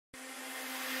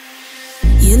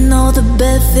You know the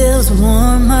bed feels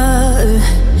warmer,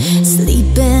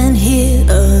 sleeping here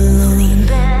alone.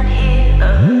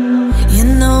 You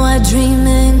know I dream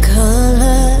in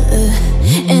color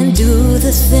and do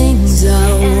the things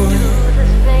I want.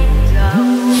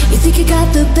 You think you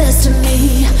got the best of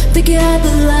me, think you had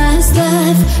the last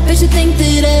laugh. Bet you think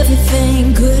that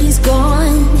everything good is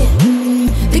gone, yeah.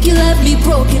 Think you left me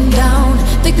broken down,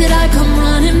 think that I come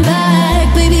running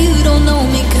back. Baby, you don't know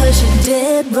me cause you're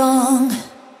dead wrong.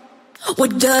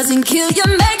 What doesn't kill you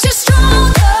makes you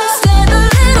stronger. Stand a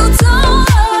little taller.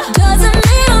 Doesn't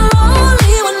mean I'm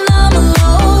lonely when I'm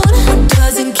alone. What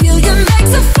doesn't kill you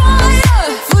makes a fire.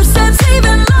 Footsteps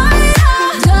even lighter.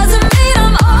 Doesn't mean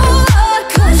I'm over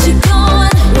cause you're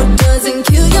gone. What doesn't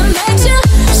kill you makes you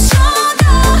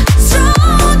stronger,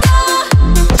 stronger.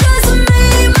 Just me,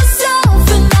 myself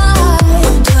and I.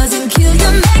 What doesn't kill you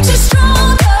makes you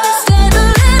stronger. Stand a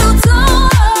little taller.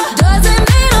 Doesn't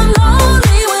mean I'm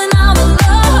lonely when I'm alone.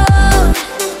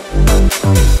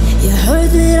 You heard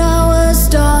that I was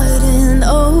starting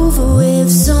over with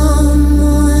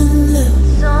someone new,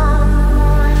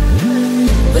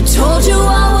 but told you I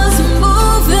wasn't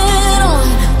moving on.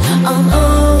 I'm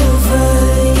over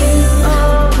you.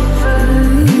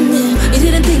 You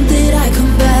didn't think that I'd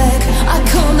come back. I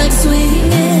come back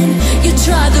swinging. You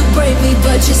tried to break me,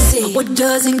 but you see, what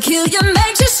doesn't kill you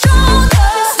makes you stronger.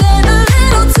 Stand a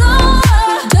little taller.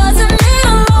 Doesn't mean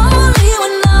I'm lonely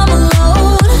when I'm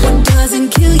alone. What doesn't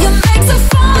kill you makes a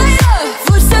fire.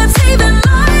 Footsteps even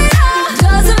lighter.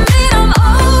 Doesn't mean I'm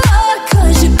over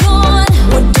cause you're gone.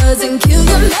 What doesn't kill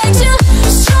you makes you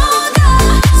stronger,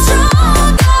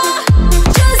 stronger.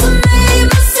 Just me,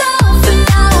 myself and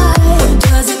I. What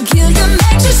doesn't kill you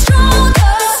makes you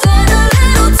stronger. Stand a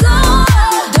little taller.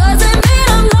 Doesn't mean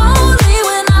I'm lonely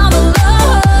when I'm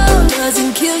alone.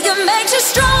 Doesn't kill you makes you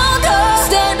stronger.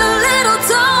 Stand a little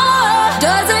taller.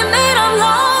 Doesn't mean I'm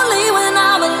lonely when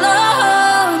I'm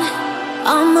alone.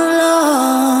 I'm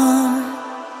alone.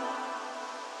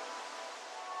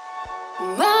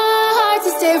 My heart's a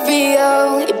stereo,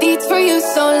 it beats for you,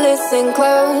 so listen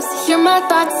close. Hear my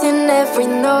thoughts in every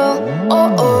note.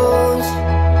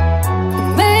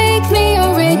 Make me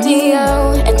your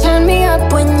radio and turn me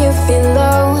up when you feel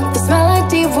low. This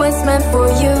melody was meant for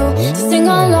you, so sing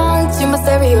along to my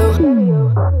stereo.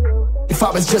 If I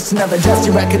was just another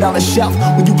dusty record on the shelf,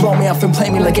 would you blow me off and play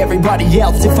me like everybody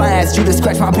else? If I asked you to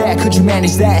scratch my back, could you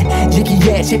manage that? Yicky,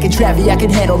 yeah, chicken Travie, I can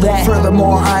handle that.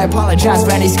 Furthermore, I apologize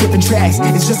for any skipping tracks.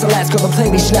 It's just the last girl to play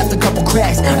me, she left a couple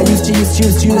cracks. I used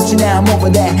to, now I'm over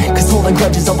that. Cause holding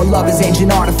grudges over love is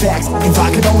ancient artifacts. If I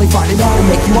could only find it out to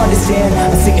make you understand,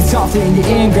 I'd sing it softly in your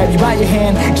ear and grab you by your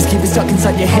hand. Just keep it stuck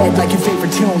inside your head like your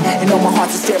favorite tune. And know my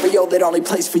heart's a stereo that only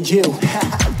plays for you.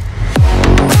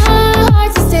 My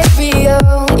heart's a stereo,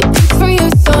 it beats for you,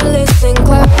 so listen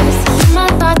close. Hear my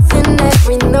thoughts in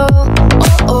every note.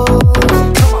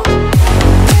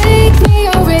 Make me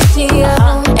your radio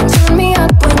and turn me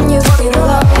up when you feel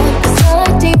low. This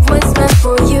melody was meant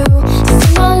for you, so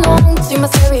sing along to my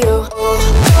stereo.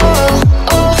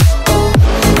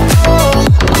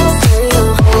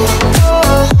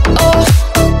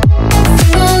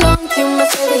 Sing along to my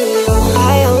stereo.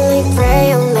 I only pray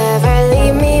you'll never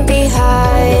leave me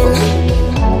behind,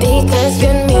 because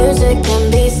good music can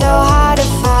be so hard to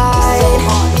find.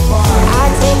 I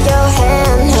take your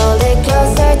hand, hold it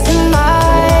closer to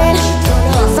mine.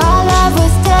 Thought love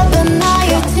was dead, but now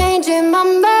you're changing my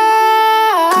mind.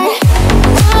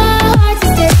 My heart's a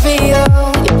stereo,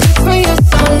 it beats for you,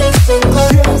 so listen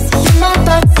close. Hear my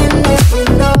thoughts in every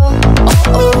note.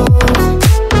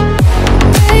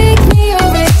 Make me your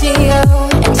radio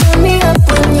and turn me up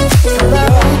when you feel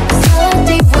low. This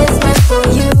melody was meant for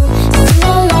you, so sing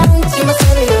along to my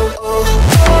stereo.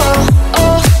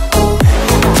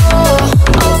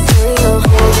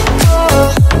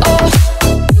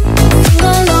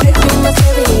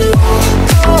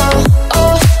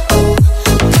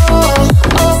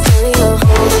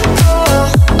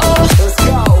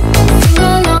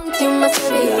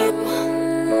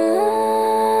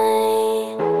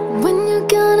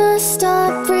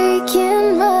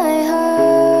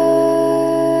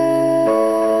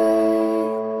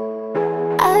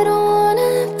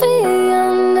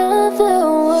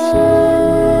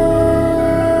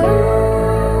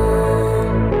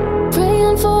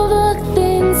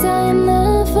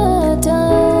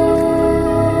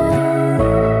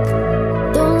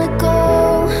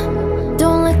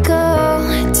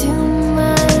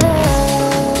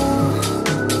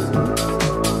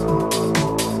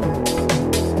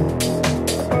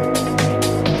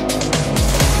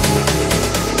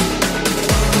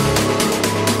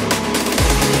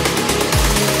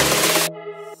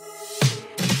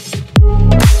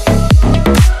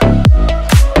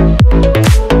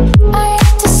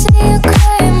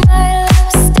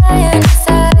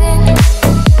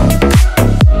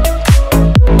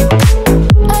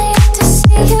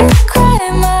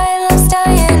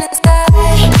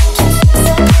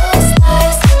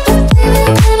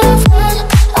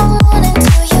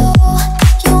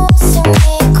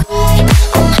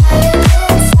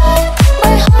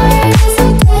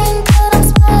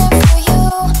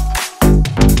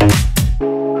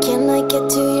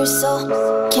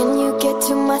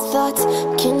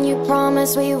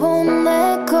 cause we won't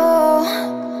let go.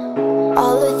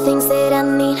 All the things that I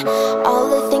need, all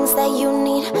the things that you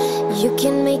need, you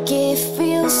can make it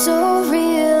feel so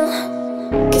real.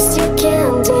 Cause you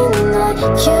can't deny,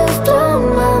 you've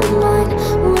blown my mind.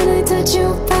 When I touch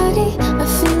your body, I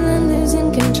feel I'm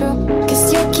losing control.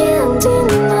 Cause you can't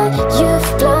deny,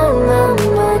 you've blown my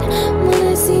mind. When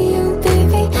I see you,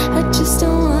 baby, I just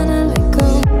don't wanna let go.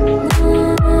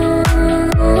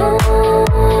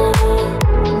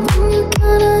 When you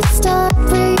gonna stop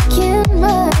breaking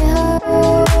my heart?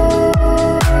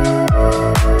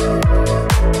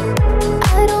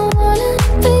 I don't wanna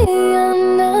be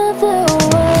another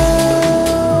one,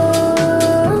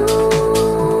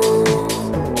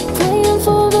 praying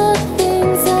for the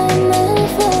things I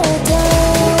never done.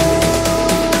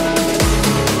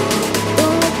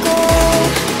 Don't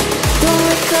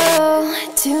let go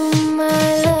to my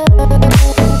love.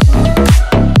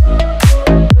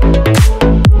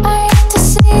 I hate to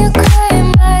see you cry,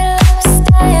 my love's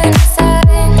dying inside.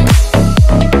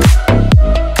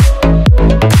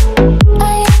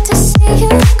 I hate to see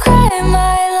you cry,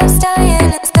 my love's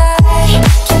dying inside.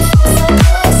 You feel so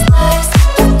close, lies,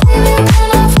 but baby when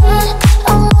I run,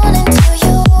 I'm running to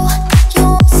you. You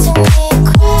won't see me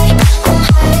cry, I'm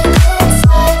hiding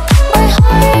inside. My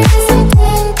heart is in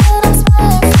pain, but I'm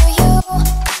smiling for you.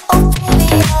 Oh baby,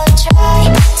 I'll try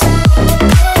to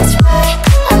make this right.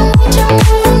 I need you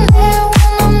more than there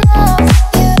when I'm not with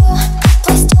you.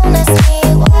 Please don't ask me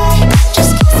why,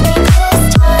 just kiss me this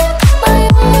time. My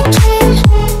only dream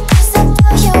is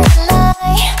about you and I.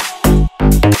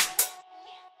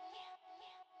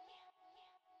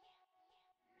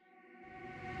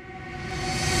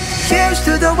 Cheers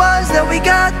to the ones that we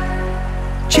got.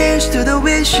 Cheers to the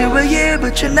wish you were here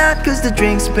but you're not. Cause the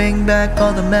drinks bring back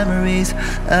all the memories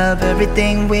of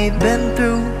everything we've been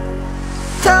through.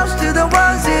 Toast to the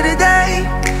ones here today.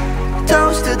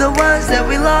 Toast to the ones that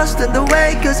we lost on the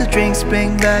way. Cause the drinks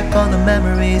bring back all the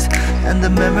memories, and the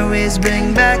memories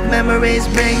bring back you.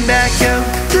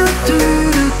 Do, do,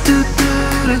 do, do, do,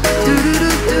 do, do,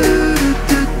 do, do,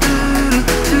 do, do, do,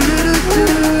 do.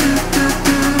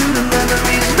 The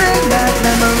memories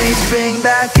bring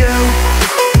back you.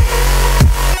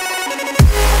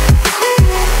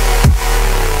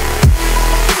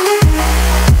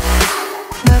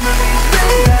 Memories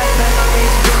bring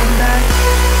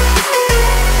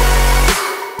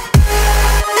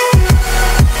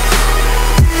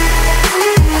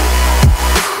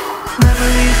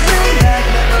back.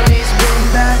 Memories bring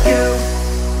back you.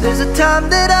 There's a time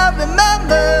that I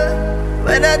remember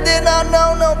when I did not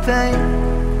know no pain,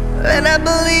 when I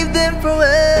believed in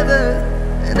forever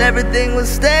and everything would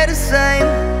stay the same.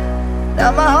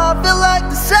 Now my heart feel like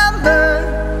December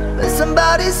when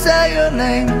somebody say your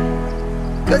name.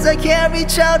 Cause I can't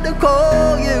reach out to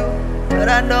call you, but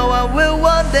I know I will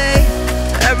one day.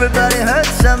 Everybody hurts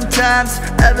sometimes,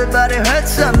 everybody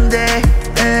hurts someday,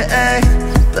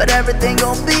 but everything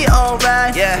gon' be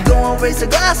alright. Yeah. Go on, raise a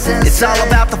glass and it's all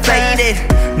about the faded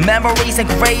memories and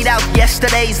grayed out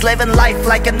yesterdays. Living life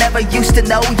like I never used to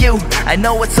know you. I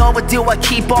know it's overdue, I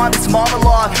keep on this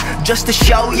monologue just to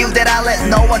show you that I let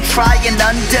no one try and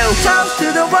undo. Toast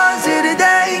to the ones here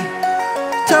today.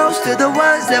 Toast to the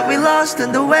ones that we lost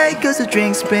on the way. Cause the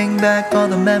drinks bring back all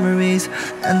the memories,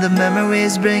 and the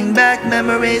memories bring back you.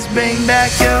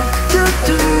 Do,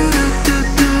 do, do, do,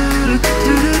 do, do, do,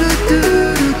 do, do, do,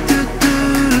 do.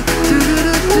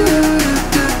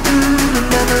 The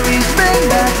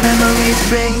memories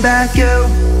bring back you.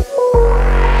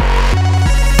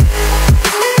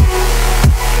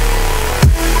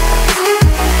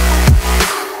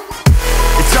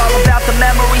 It's all about the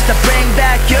memories that bring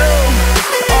back you.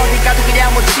 어디가도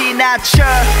그냥 못 지나쳐.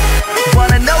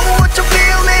 Wanna know what you're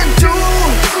feeling too.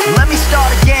 Let me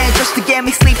start again just to get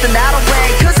me sleep the night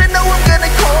away. Cause I know I'm gonna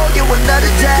call you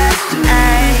another day.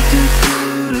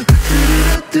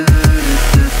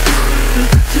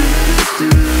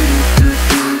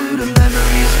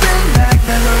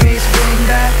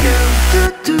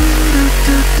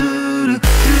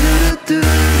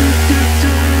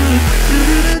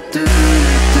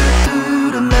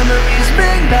 The memories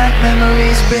bring back you. The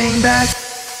memories bring back.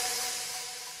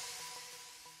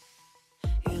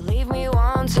 You leave me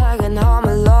once again home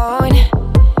alone.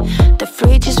 The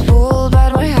fridge is full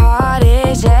but my heart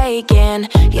is aching.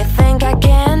 You think I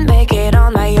can make it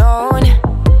on my own?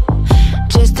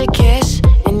 Just a kiss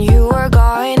and you were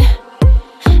gone.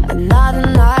 Another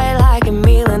night like a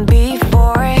million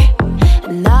before.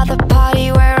 Another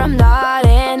party where I'm not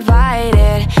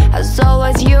invited. As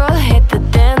always you'll hit the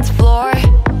dance floor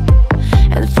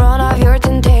in front of your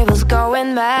turntables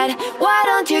going mad. Why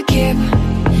don't you keep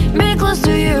me close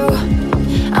to you?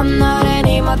 I'm not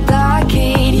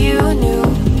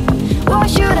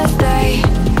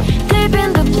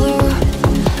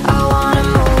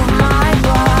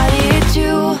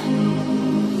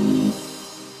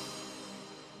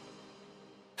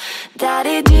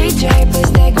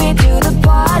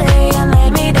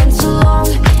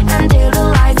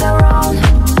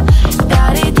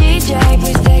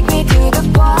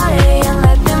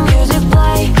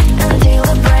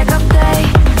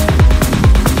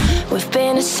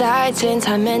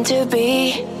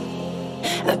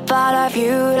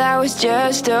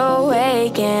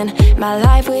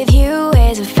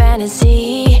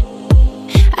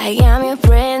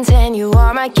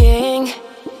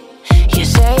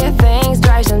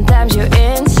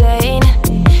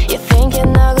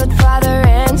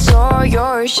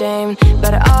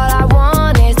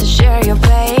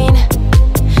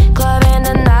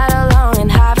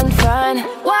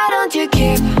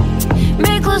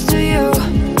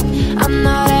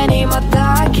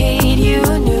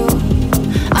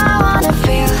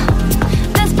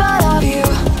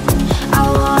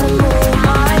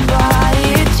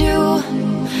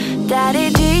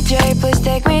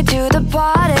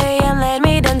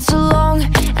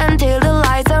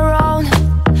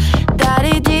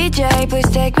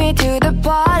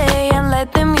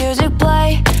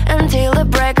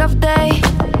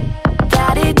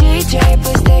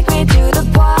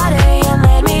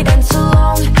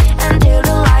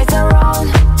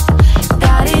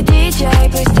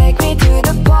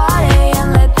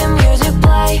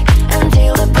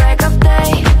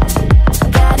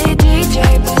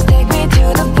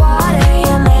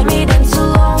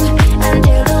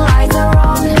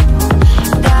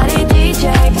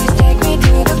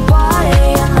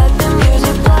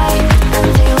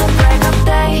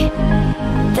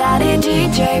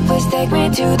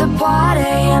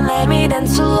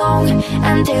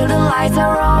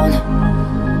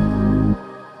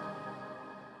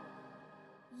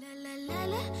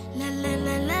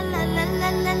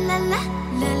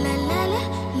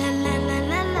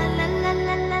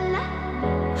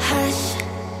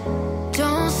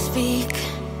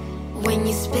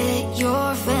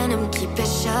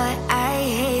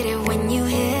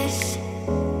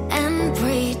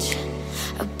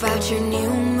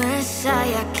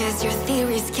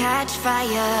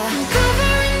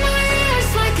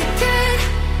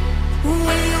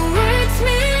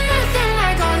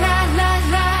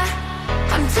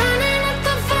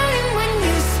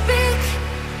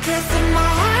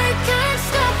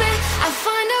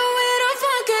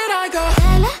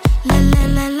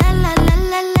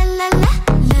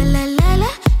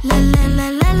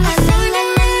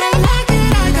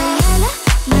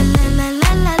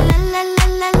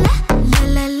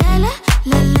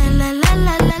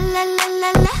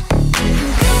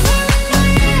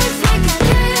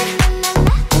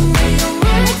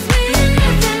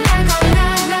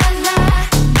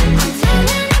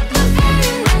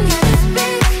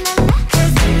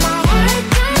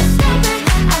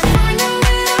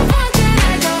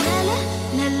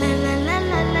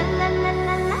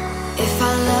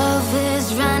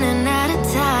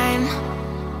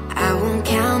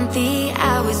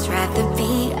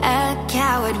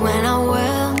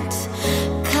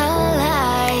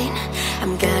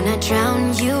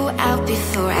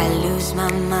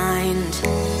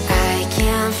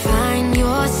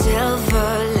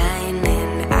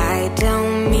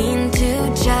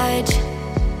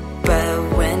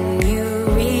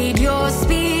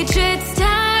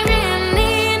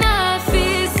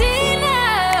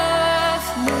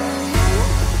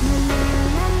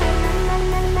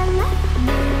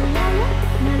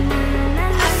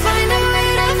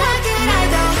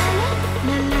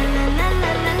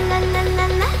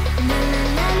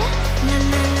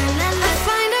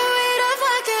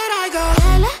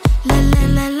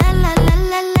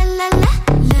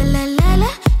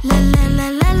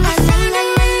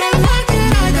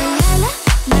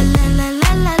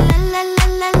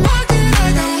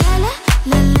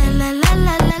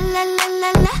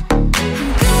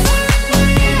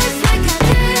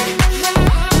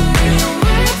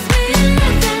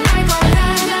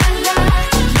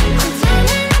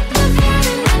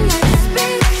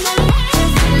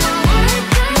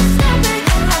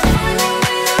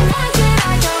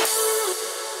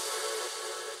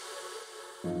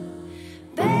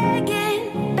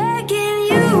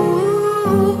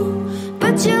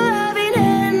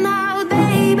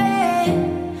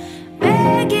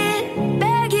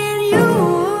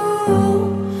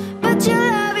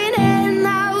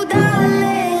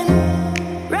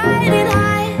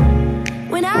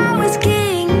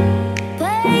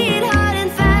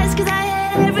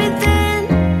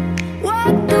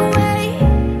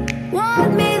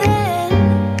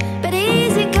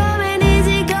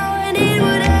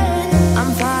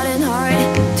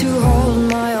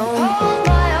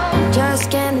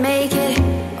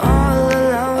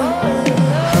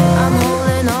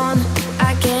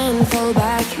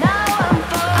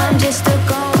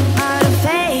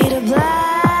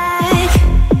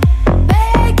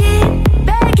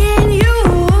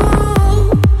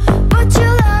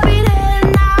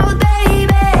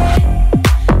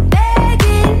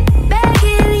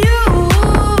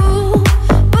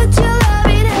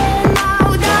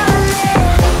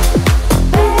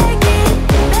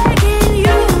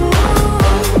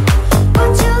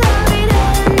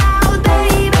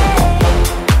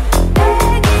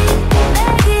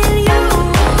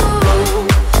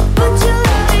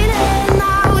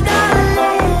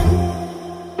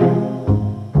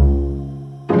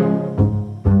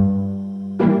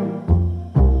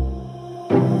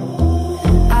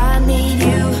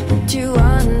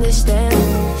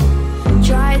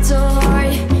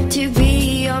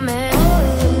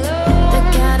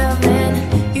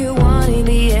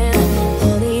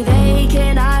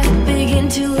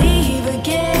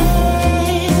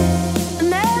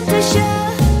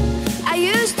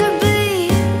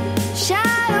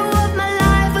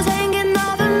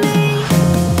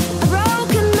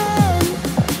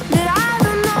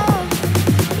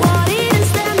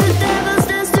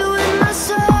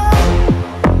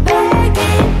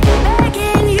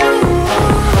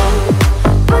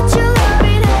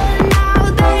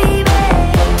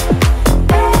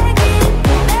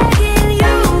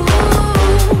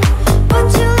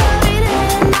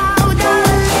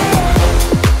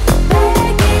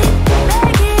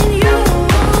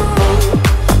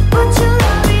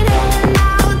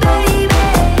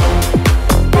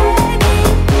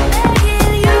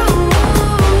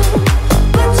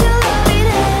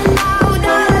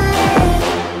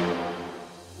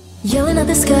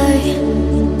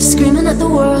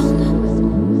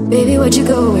where'd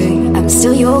you go? I'm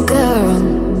still your girl,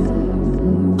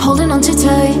 holding on too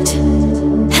tight,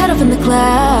 head up in the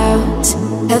clouds.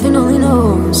 Heaven only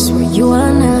knows where you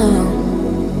are now.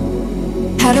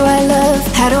 How do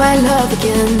I love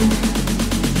again?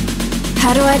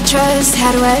 How do I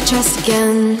trust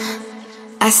again?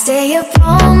 I stay up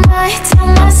all night, tell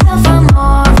myself I'm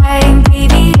alright.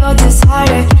 Baby, you're just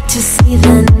harder to see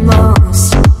than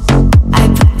most. I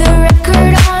put the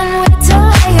record on, wait till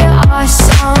I hear our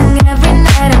song. Every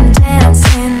night I'm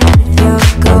dancing with your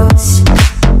ghost.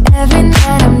 Every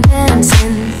night I'm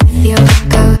dancing with your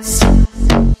ghost.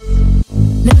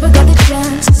 Never got the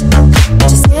chance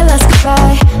to say a last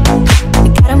goodbye. I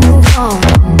gotta move on,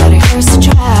 but it hurts to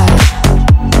try.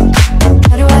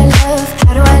 How do I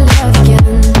love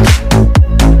again?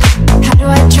 How do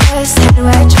I trust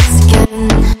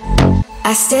again?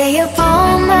 I stay up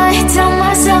all night, tell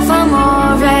myself I'm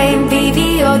alright.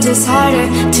 Baby, you're just harder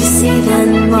to see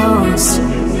than most.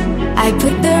 I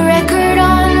put the record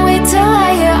on, wait till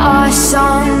I hear our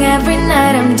song. Every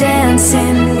night I'm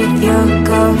dancing with your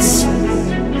ghost.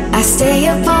 I stay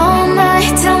up all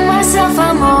night, tell myself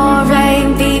I'm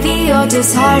alright. Baby, you're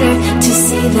just harder to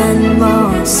see than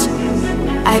most.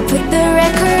 I put the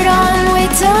record on,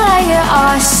 wait till I hear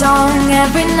our song.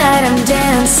 Every night I'm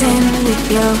dancing with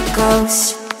your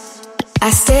ghost. I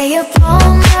stay up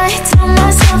all night, tell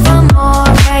myself I'm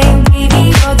alright.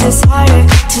 Baby, you're just harder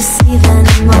to see than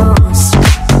most.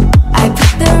 I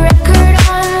put the record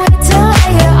on, wait till I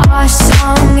hear our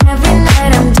song. Every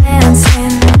night I'm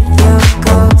dancing with your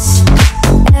ghost.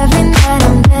 Every night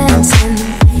I'm dancing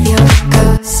with your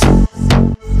ghost.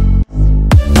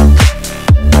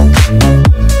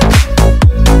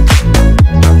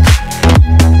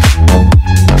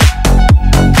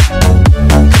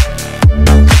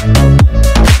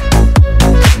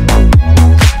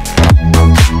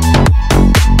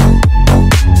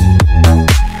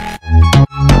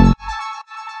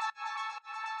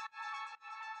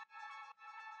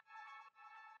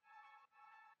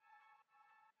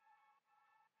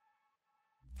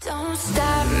 Don't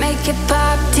stop, make it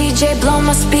pop, DJ blow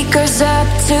my speakers up.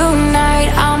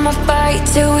 Tonight I'ma fight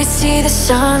till we see the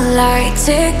sunlight.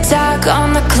 Tick tock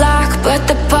on the clock, but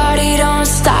the party don't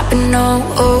stop. And no,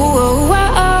 oh, oh,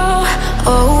 oh, oh,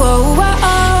 oh, oh, oh,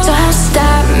 oh. Don't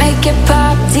stop, make it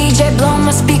pop, DJ blow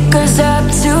my speakers up.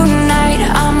 Tonight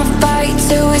I'ma fight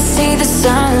till we see the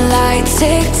sunlight.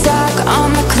 Tick tock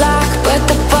on the clock, but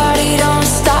the party don't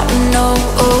stop. And no,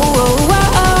 oh, oh,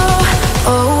 oh,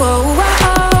 oh, oh, oh, oh.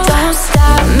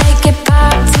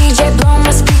 DJ blow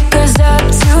my speakers up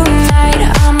tonight.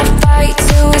 I'ma fight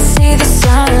till we see the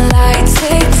sunlight.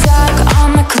 Tick tock on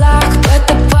the clock, but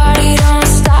the party don't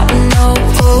stop. No,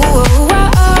 oh, oh,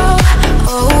 oh,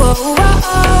 oh, oh, oh,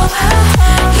 oh.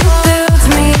 You build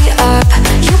me up,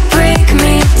 you break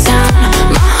me down.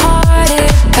 My heart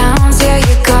it pounds, yeah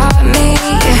you got me.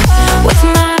 With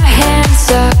my hands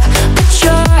up, put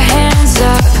your hands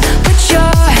up, put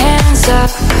your hands up.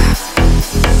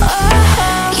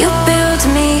 You build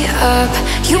me up,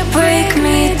 you break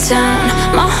me down.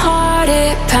 My heart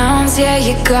it pounds, yeah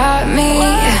you got me.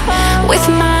 With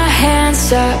my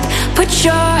hands up, put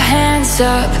your hands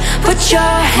up, put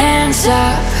your hands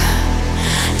up.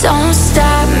 Don't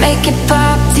stop, make it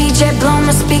pop, DJ blow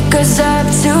my speakers up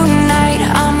tonight.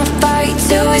 I'ma fight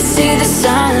till we see the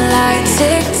sunlight.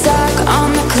 Tick tock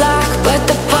on the clock, but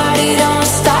the party don't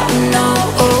stop. No,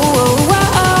 oh, oh,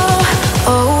 oh,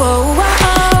 oh, oh, oh,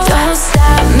 oh. Don't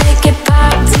stop, make it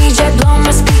pop, DJ blow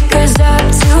my speakers up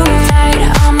tonight.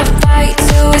 I'ma fight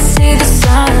till we see the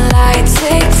sunlight.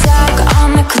 Tick tock on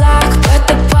the clock, but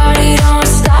the party don't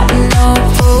stop. No,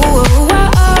 oh, oh,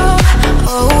 oh,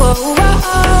 oh, oh, oh,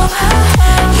 oh.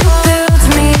 You build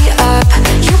me up,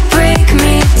 you break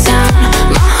me down.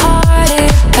 My heart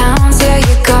it pounds, yeah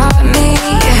you got me.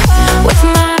 With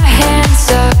my hands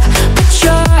up, put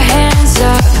your hands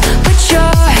up, put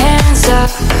your hands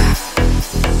up.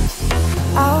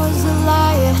 I was a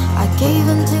liar, I gave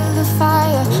into the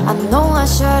fire. I know I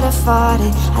should have fought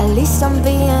it, at least I'm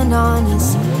being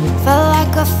honest. Felt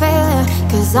like a failure,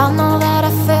 cause I know that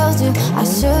I failed you. I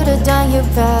should have done you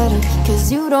better,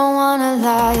 cause you don't wanna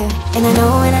lie. And I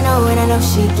know, and I know, and I know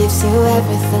she gives you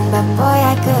everything, but boy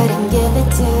I couldn't give it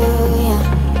to you.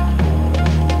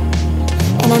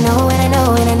 And I know, and I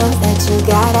know, and I know that you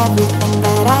got everything,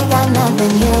 but I got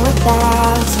nothing here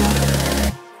without you.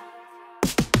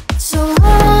 So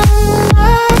one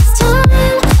last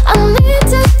time, I need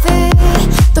to be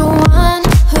the one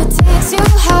who takes you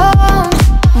home.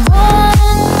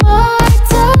 One more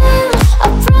time, I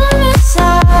promise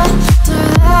after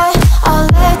that I'll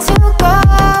let you go.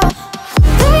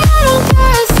 Baby, I don't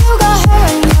care if you got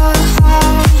hurt in your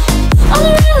heart.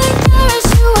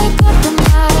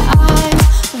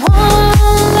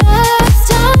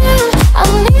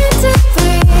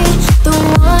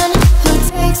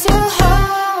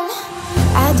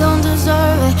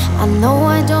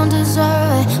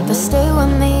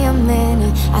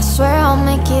 I swear I'll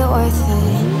make it worth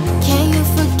it. Can you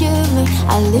forgive me,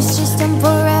 at least just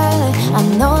temporarily? I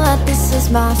know that this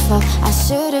is my fault, I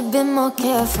should have been more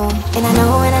careful. And I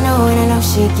know, and I know, and I know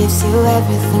she gives you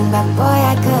everything, but boy,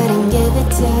 I couldn't give it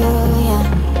to you.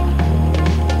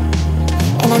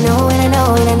 And I know, and I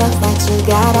know, and I know that you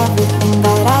got everything,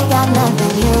 but I got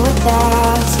nothing here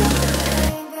without you.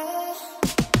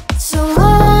 So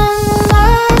one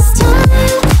last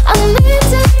time, I need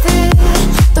to be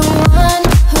the one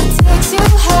who takes you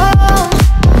home.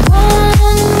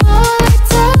 One more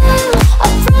time, I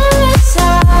promise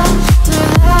I'll do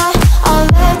that, I'll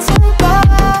let you go.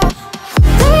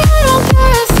 Baby, I don't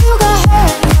care if you got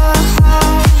hurt in your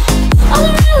heart. All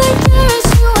I really care is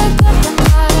you wake up in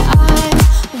my eyes.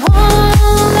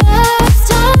 One last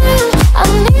time, I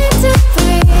need to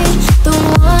be the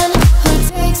one who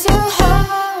takes you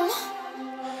home.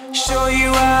 Show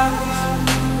you out.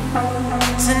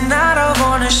 Tonight I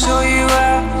wanna show you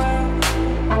out.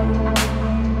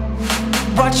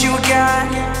 What you got,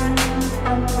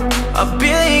 a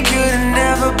billion could've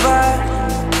never buy.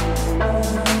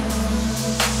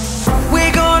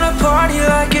 We're gonna party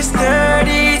like it's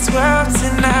 30-12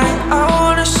 tonight. I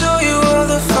wanna show you all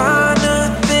the finer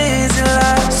things in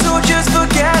life. So just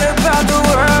forget about the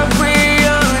world we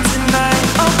own tonight.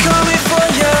 I'm coming for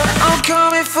you, I'm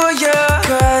coming for you.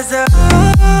 'Cause all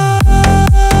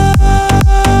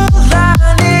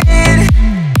I need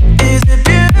is the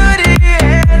beauty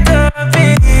and the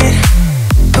beat,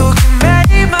 who can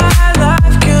make my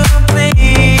life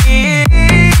complete.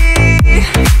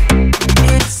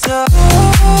 It's all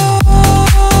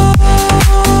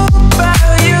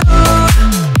about you.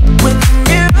 When the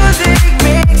music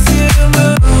makes you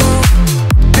move,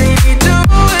 baby, do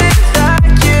it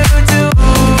like you do.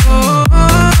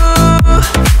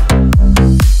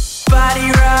 Body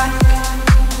rock,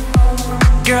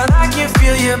 girl, I can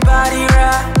feel your body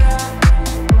rock.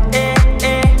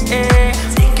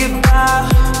 Think about,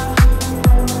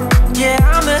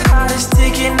 yeah, I'm the hottest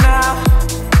ticket now.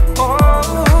 Oh,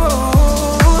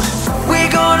 we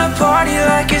gonna party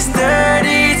like it's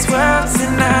 30-12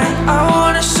 tonight. I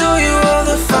wanna show you all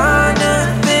the finer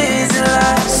things in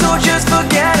life. So just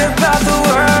forget about the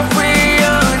world we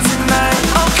own tonight.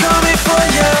 I'm coming for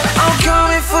you, I'm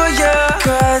coming for you.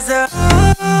 'Cause all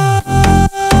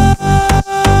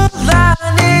I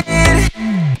need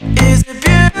is the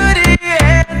beauty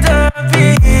and the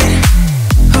beat,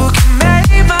 who can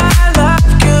make my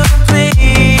life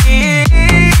complete.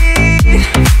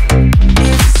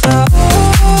 It's all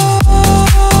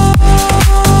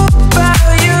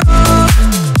about you.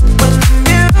 When the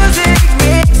music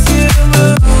makes you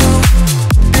move,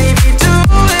 baby, do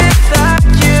it like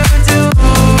you do.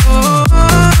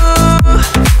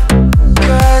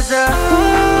 'Cause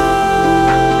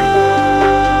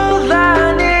all I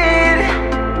need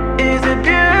is the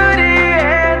beauty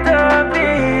and the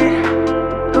beat,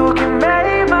 who can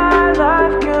make my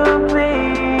life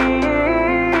complete.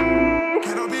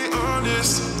 Can I be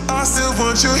honest? I still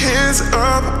want your hands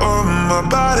up on my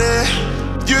body.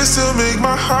 You still make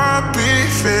my heart beat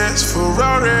fast,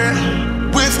 Ferrari.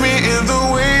 With me in the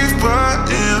wave, but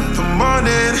in the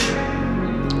morning,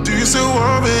 do you still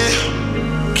want me?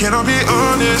 Can I be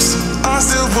honest? I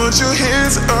still want your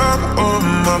hands up on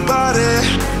my body.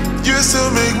 You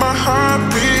still make my heart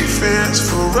beat fast,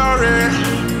 Ferrari.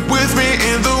 With me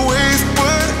in the wave,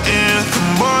 but in the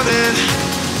morning,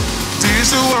 do you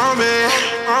still want me?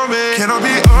 Can I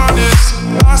be honest?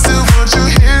 I still want your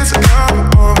hands up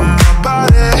on my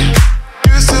body.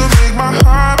 You still make my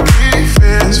heart beat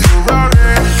fast,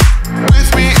 Ferrari. With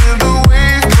me in the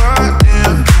wave, but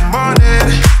in the morning,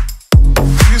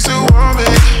 do you still want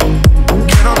me?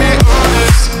 Can I be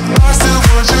honest? I still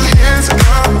want your hands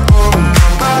up on my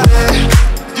body.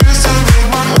 You still make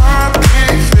my heart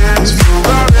beat fast,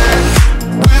 Ferrari.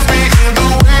 With me in the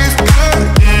wave, but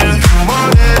in the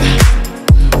morning,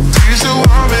 do you still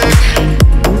want me?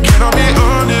 Can I be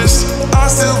honest? I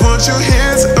still want your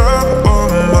hands up on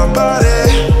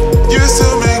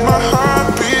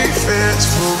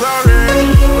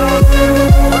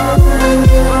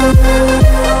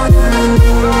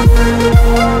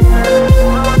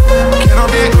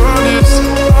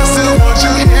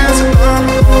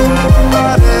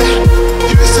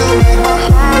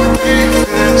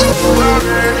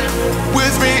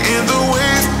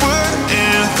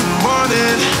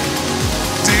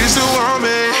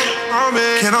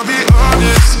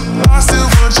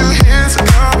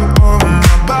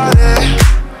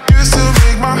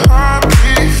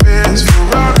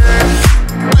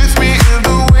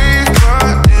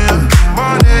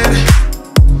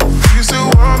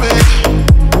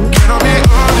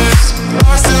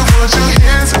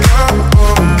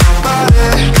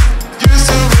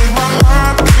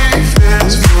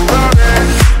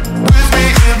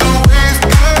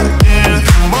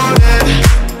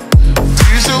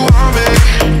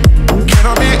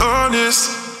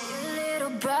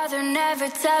father never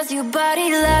tells you, but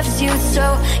he loves you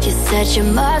so. You said your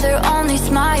mother only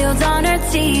smiled on her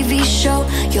TV show.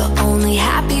 You're only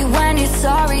happy when your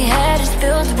sorry head is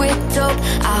filled with dope.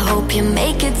 I hope you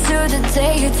make it to the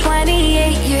day you're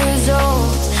 28 years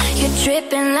old. You're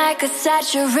dripping like a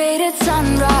saturated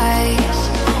sunrise.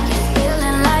 You're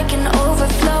feeling like an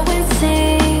overflowing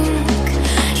sink.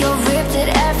 You're ripped at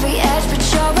every edge, but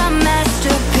you're a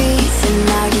masterpiece. And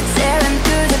now you're tearing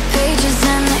through the pages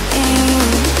and the ink.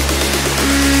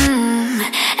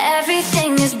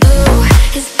 Everything is blue.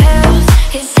 His pills,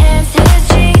 his hands, his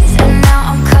jeans. And now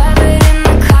I'm covered in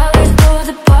the colors, pulled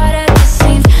apart at the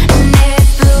seams. And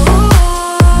it's blue,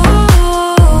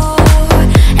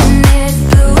 and it's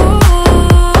blue.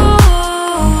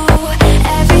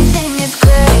 Everything is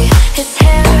gray. His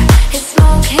hair, his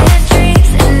smoke, his dreams.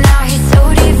 And now he's so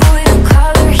devoid of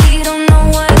color, he don't know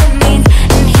what it means.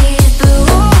 And he's blue,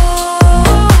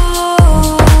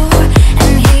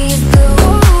 and he's blue.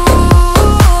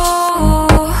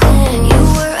 You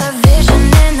were a vision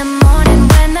in the morning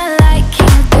when the light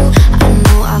came through. I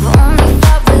know I've only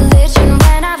felt religion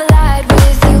when I've lied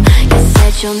with you. You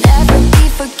said you'll never be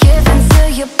forgiven till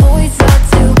your boys are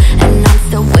too. And I'm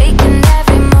still waking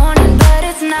every morning, but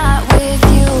it's not with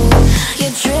you.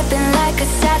 You're dripping like a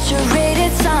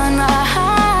saturated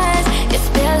sunrise. You're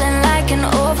spilling like an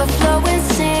overflowing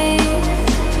sink.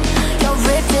 You're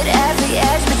ripped at every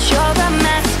edge, but you're a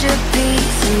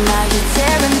masterpiece. And now you're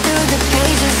tearing through the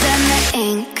pages and the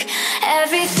ink.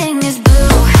 Everything is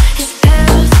blue. His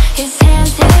pills, his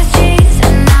hands, his jeans.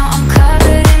 And now I'm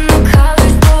covered in the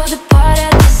colors, pulled apart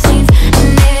at the seams.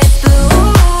 And it's blue,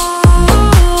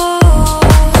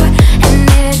 and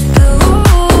it's blue.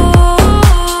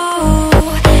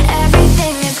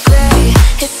 Everything is gray.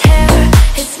 His hair,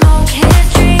 his smoke, his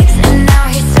dreams. And now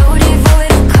he's so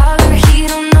devoid of color, he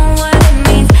don't know what it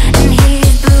means. And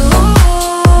he's blue,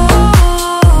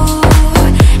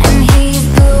 and he's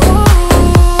blue.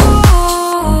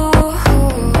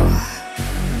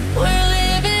 We're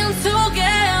living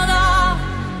together,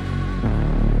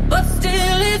 but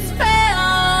still it's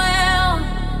farewell.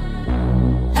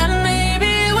 And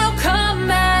maybe we'll come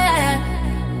back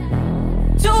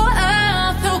to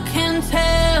earth, who can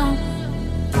tell?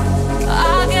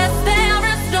 I guess there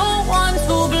is no one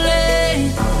to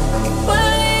blame. We're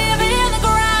leaving the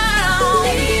ground,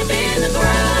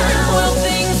 Will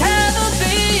things ever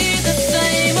be the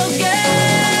same again?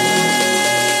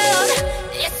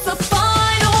 It's the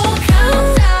final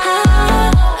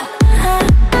countdown.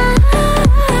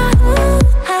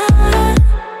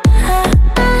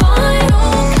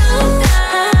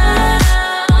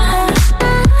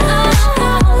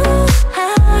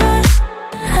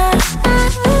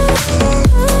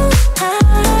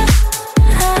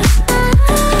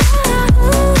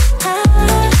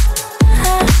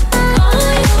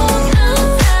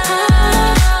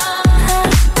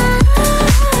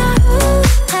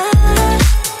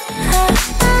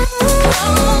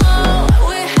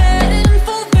 We're heading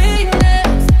for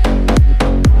bigness,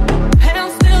 and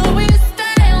still we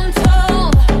stand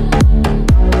tall.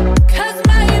 'Cause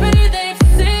maybe they've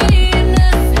seen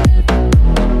us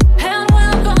and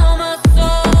welcome us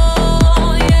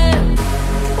all, yeah.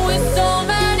 With so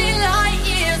many light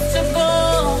years to go,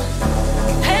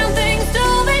 and things to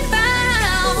be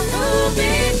found,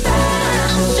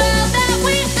 I'm sure that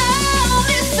we all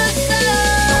miss the sun.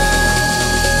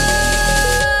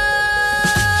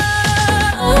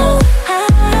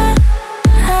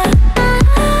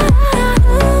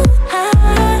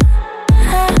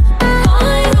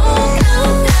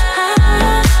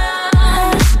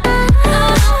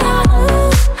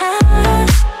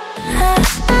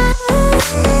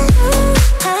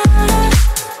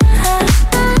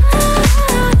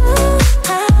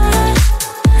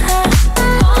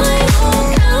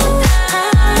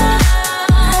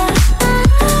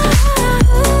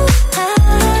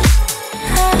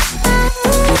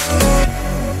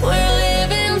 We're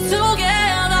living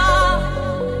together,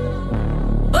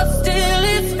 but still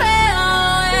it's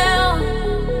farewell.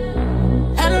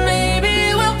 And maybe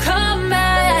we'll come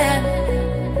back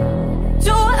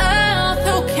to earth,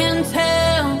 who can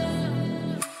tell?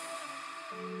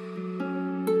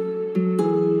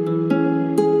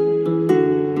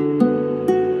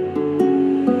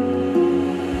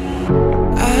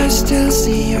 I still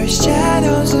see your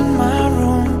shadows in my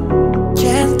room.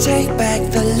 Can't take back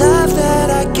the love that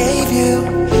I gave you.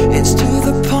 It's to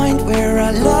the point where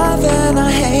I love and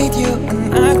I hate you,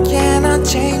 and I cannot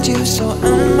change you, so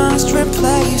I must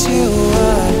replace you.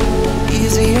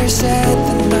 Easier said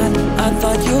than done. I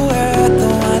thought you were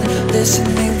the one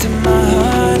listening to my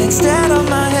heart instead of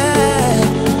my head.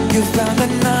 You found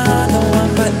another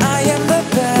one, but I am the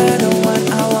better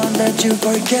you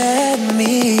forget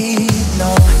me.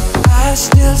 No, I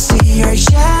still see your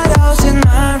shadows in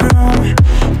my room.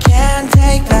 Can't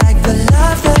take back the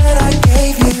love that I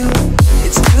gave you.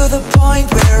 It's to the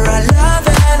point where I love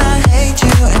and I hate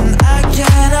you, and I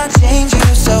cannot change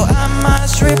you, so I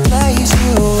must replace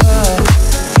you.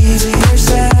 Easier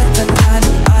said than done.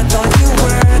 I thought you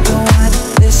were the one,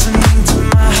 listening to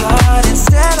my heart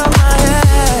instead of my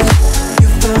head. You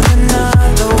found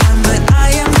another one, but I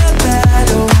am the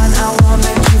better one. I won't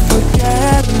let you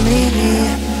forget me.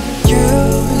 You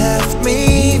left me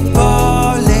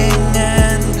falling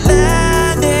and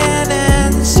landing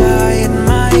inside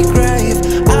my grave.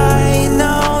 I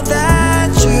know that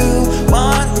you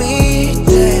want me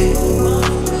dead.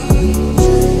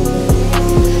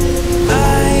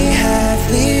 I have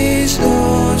these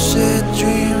lucid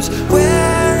dreams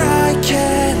where I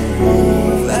can't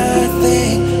move a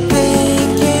thing,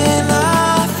 thinking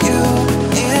of you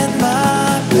in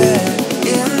my bed,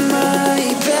 in my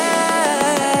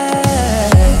bed.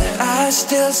 I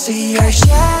still see your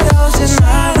shadows in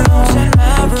my room.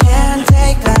 Can't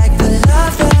take back the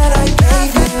love that I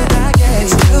gave you.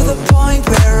 It's to the point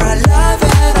where I love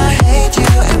and I hate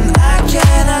you, and I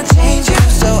cannot change you,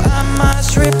 so I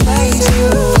must replace you.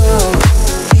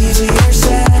 Easier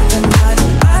said than done.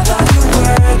 I thought you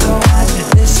were the one,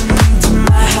 listening to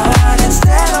my heart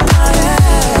instead of my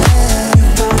head. You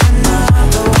found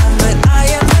another one, but I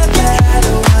am the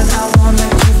better one. I won't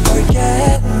let you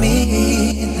forget me,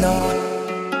 no.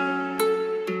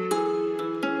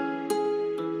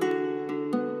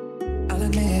 I'll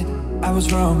admit I was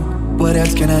wrong. What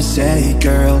else can I say,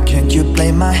 girl? Can't you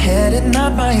blame my head and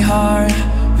not my heart?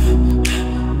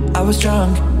 I was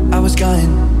drunk, I was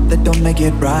gone. That don't make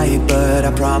it right, but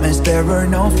I promise there were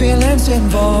no feelings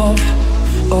involved.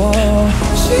 Oh,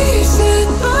 she said,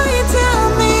 "Will you tell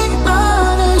me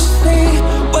honestly?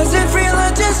 Was it real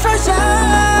or just for show?"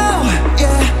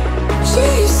 Yeah.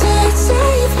 She said,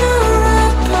 "Save your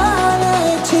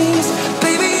apologies,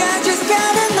 baby. I just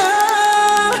gotta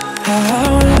know, how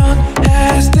long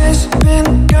has this been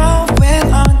going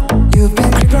on? You've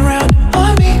been creeping around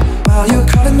on me while you're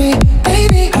calling me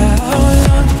baby. How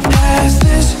long has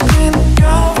this been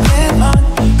going on?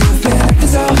 You've been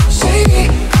acting so shady.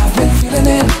 I've been feeling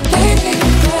it lately,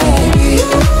 baby.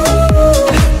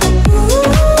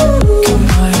 Come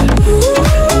on,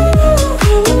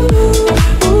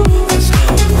 let's go.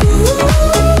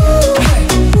 Hey,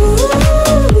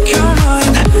 come on.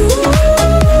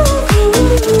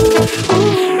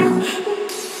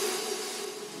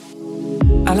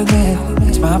 I'll admit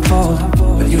it's my fault,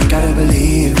 but you gotta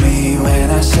believe me when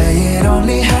I say it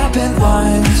only happened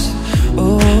once.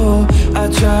 Oh, I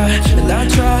try and I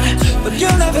try, but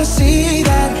you'll never see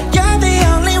that you're the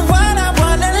only one I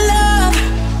wanna love.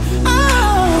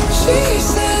 Oh, she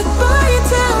said, "Will you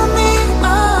tell me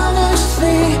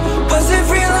honestly? Was it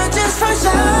real or just for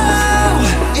show?"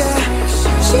 Yeah.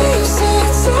 She said,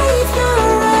 "Save your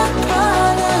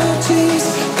apologies,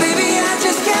 baby. I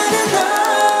just gotta know,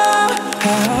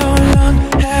 how long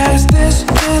has this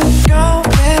been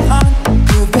going on?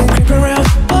 You've been creeping around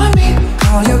on me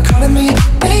while you're calling me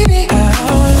baby.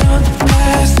 How long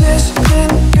has this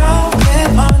been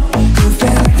going on? You've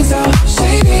been acting so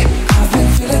shady. I've been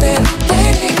feeling it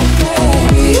lately,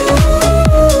 baby.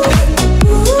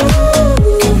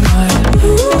 Come on.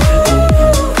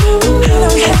 How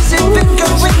long has it been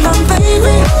going on,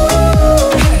 baby?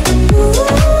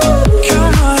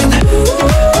 Come on.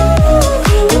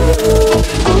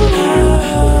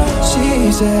 She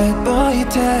said, "Boy, you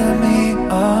tell me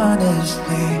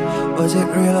honestly, was it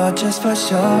real or just for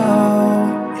show?"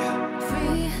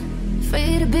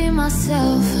 Free to be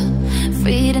myself,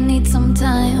 free to need some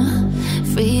time,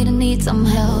 free to need some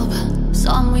help. So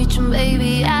I'm reaching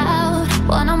baby out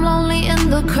when I'm lonely in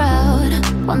the crowd.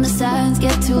 When the sirens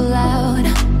get too loud,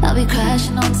 I'll be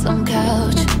crashing on some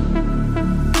couch.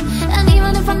 And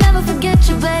even if I never forget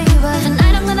you, baby,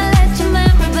 tonight I'm gonna let your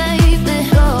memory, baby,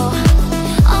 go.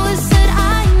 Always said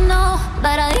I know,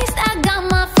 but at least I got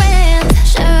my friends.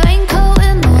 Share a raincoat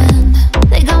in the wind,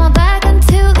 they got my back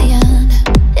until the end.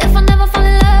 If I never fall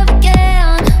in love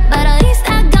again, but at least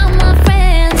I got my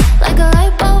friends. Like a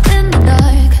light bulb in the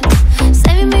dark,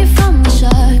 saving me from the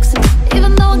sharks.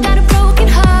 Even though I got a broken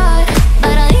heart,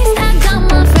 but at least I got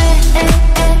my friends.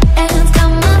 Got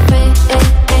my friends.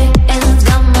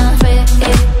 Got my friends.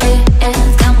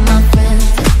 Got my friends.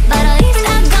 But at least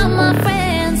I got my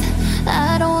friends.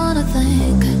 I don't wanna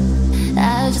think,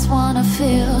 I just wanna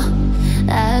feel,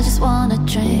 I just wanna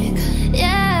drink.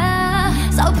 Yeah,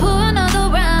 so pour another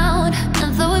round and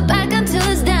throw it back until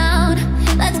it's down.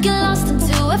 Let's get lost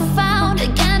until we're found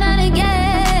again and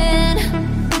again.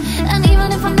 And even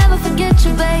if I never forget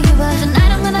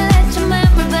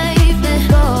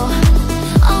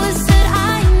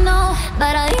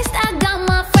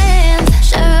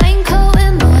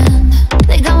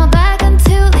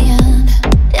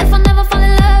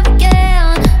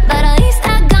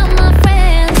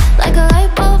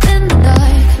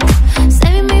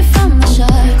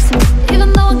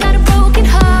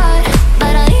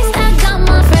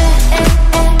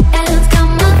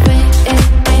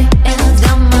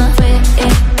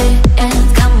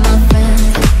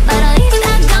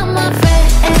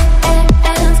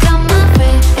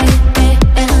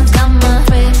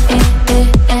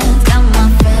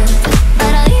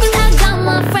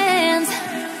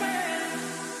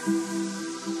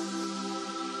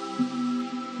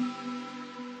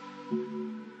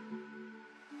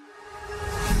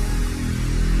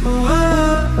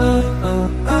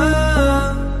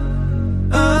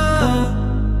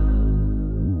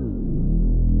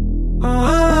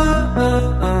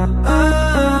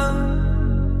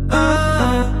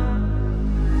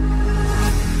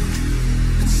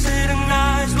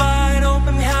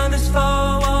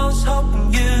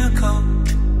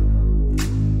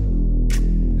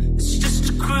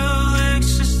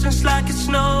just like it's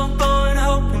no point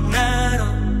hoping at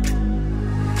all.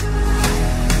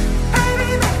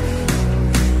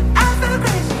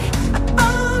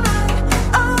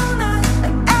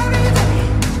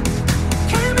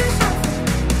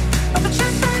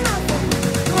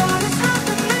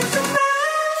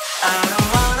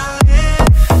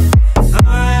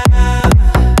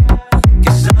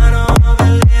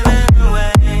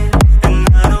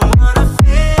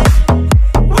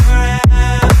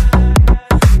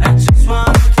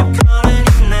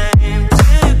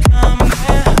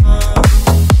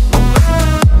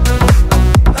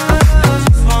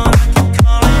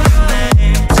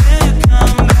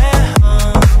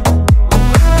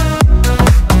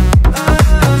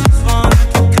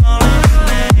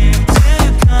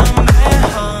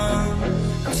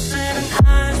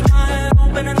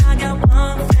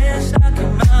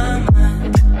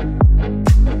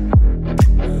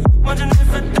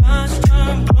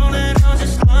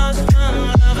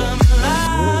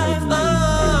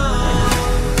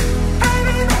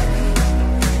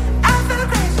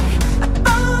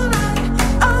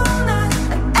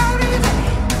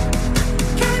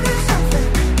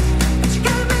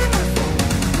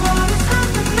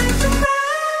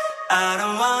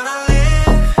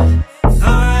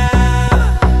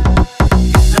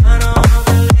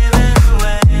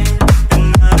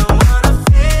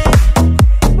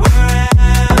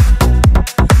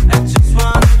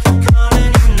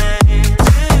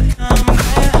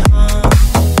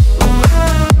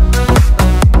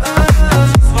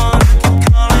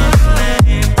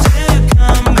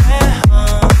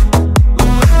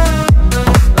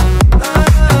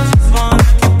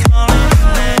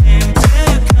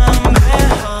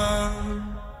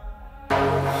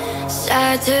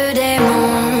 Saturday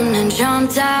morning,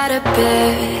 jumped out of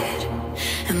bed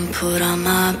and put on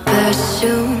my best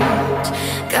suit.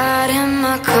 Got in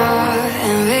my car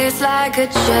and raced like a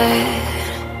jet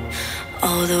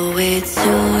all the way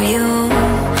to you.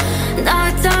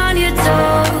 Knocked on your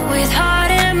door with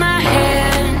heart in my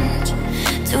hand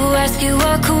to ask you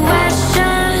a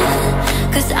question,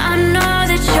 'cause I know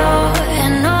that you're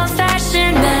an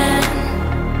old-fashioned man.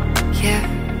 Yeah,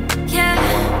 yeah.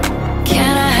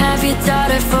 Can I have your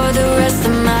daughter for the rest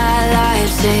of my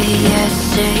life? Say yes,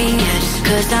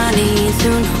 'cause I need to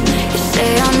know. You say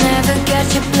I'll never get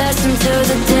your blessing till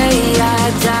the day I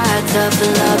die. Tough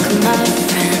luck, my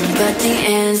friend, but the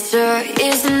answer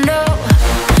is no.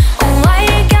 Why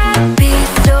you gotta be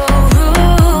so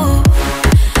rude?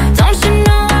 Don't you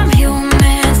know I'm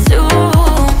human too?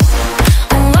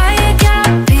 Why you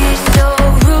gotta be so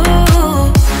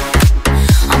rude?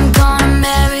 I'm gonna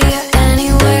marry you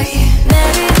anyway.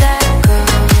 Marry that girl,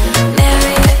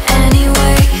 marry you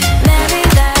anyway. Marry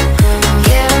that girl,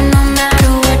 yeah, no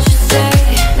matter what you say.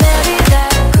 Marry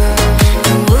that girl,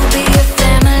 and we'll be a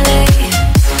family.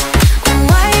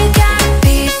 Why you gotta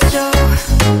be so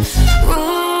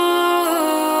rude?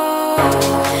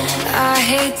 I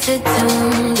hate to do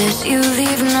this, you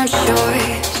leave no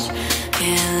choice.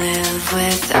 Can't live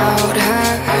without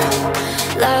her.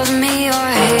 Love me or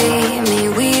hate me,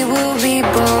 we will be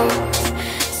both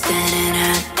standing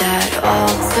at that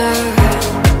altar.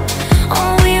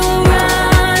 Oh, we will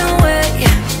run away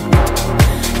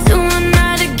to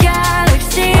another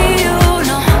galaxy.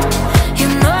 You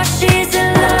know she's in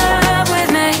love with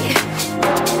me.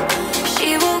 She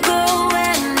will go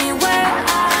anywhere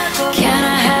I go. Can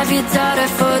I have your daughter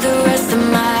for the rest of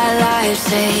my life?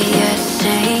 Say yes,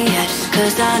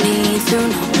 'cause I need to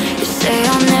know. You say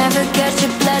I'll never get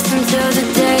your blessing till the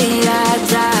day I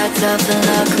die. Tough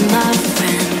luck, my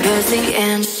friend, 'cause the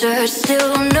answer's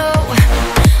still no.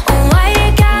 Why you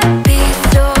gotta be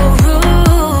so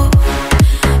rude?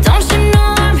 Don't you know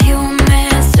I'm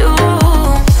human too?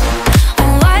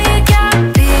 Why you gotta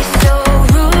be so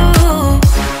rude?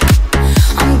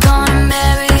 I'm gonna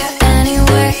marry you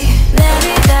anyway.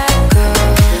 Marry that girl,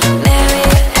 marry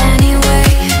you anyway.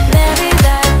 Marry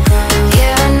that girl,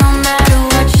 yeah, no matter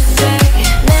what you say.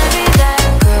 Marry that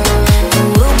girl, and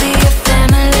we'll be a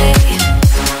family.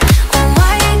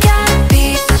 Why you gotta be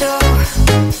so rude?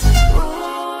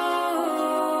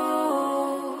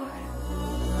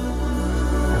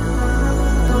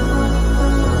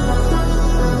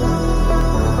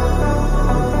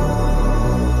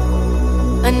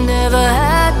 I never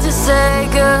had to say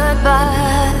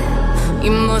goodbye.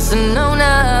 You must have known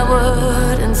I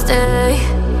wouldn't stay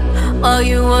while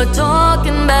you were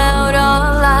talking about our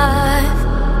life.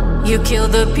 You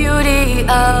killed the beauty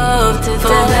of today.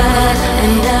 Forever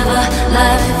and never,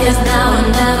 life is now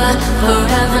and never.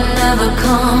 Forever never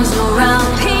comes around.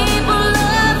 People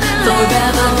love you.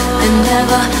 Forever and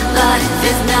never, life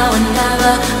is now and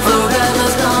never.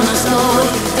 Forever's gonna slow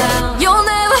you down.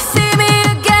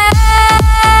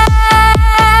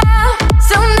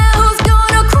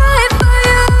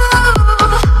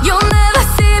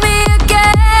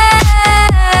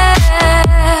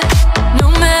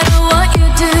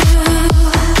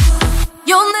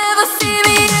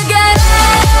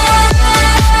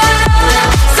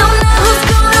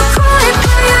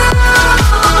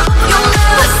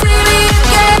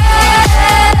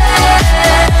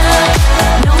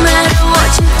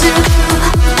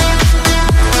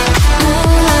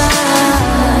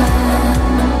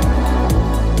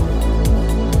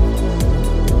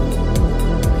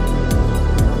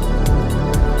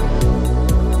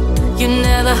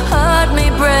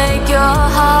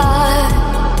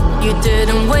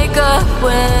 didn't wake up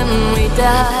when we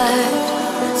died.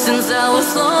 Since I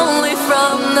was lonely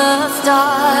from the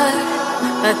start,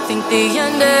 I think the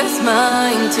end is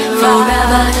mine too.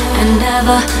 Forever and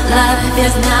ever, life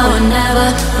is now or never.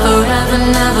 Forever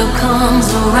never comes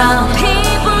around.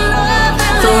 People love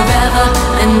it. Forever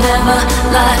and ever,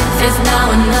 life is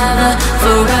now or never.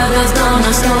 Forever's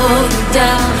gonna slow you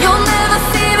down. You'll never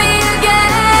see me again.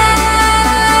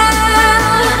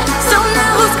 So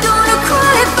now who's gonna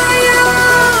cry for you?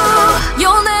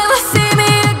 You'll never see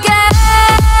me again.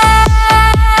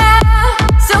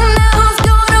 So now who's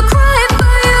gonna cry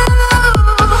for you?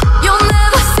 You'll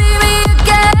never see me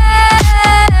again.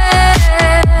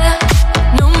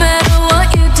 No matter what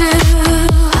you do,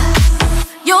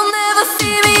 you'll never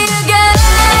see me again.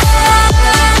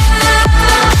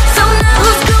 So now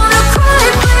who's gonna cry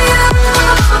for you?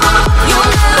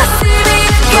 You'll never see me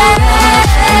again.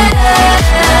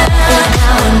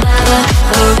 Now and never,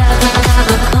 forever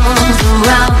never comes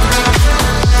around.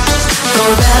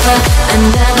 Forever and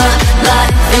ever,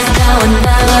 life is now and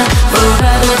never.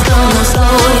 Forever's gonna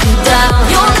slow you down.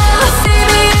 You'll never see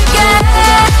me again.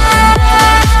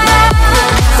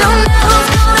 So now who's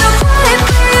gonna cry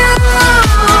for you?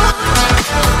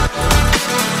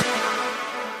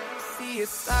 See, it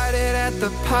started at the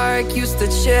park, used to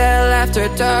chill after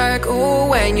dark. Ooh,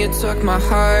 when you took my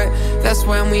heart, that's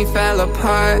when we fell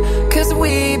apart. Cause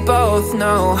we both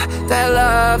know that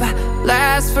love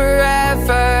lasts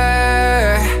forever.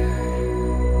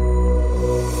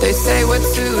 They say we're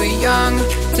too young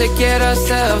to get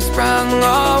ourselves sprung.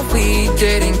 Oh, we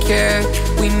didn't care,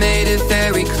 we made it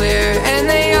very clear. And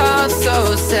they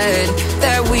also said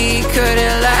that we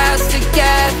couldn't last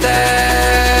together.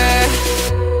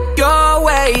 You're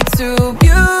way too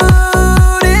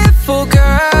beautiful,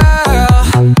 girl.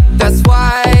 That's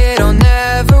why it'll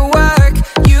never work.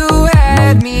 You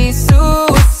had me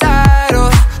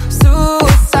suicidal,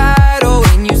 suicidal.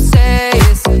 When you say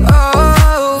it's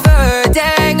over,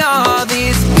 dang, all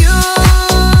these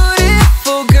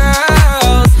beautiful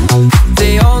girls,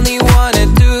 they only wanna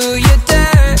do you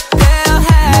dirt. They'll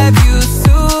have you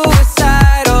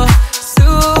suicidal,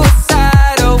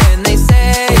 suicidal. When they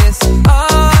say it's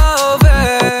over.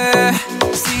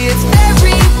 See, it's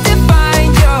very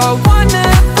divine, you're one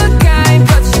of a kind,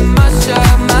 but you must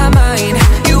shut my mind.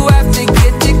 You have to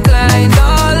get declined,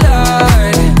 oh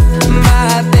Lord.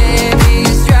 My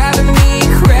baby's driving me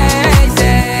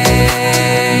crazy.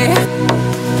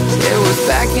 It was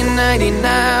back in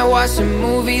 '99, watching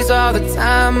movies all the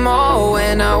time. Oh,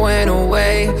 when I went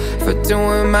away for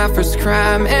doing my first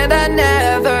crime. And I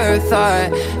never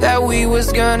thought that we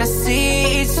was gonna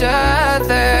see each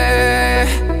other.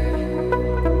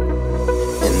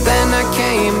 And then I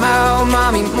came out,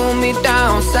 mommy moved me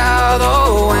down south.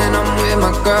 Oh, and I'm with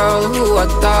my girl who I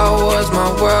thought was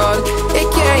my world. It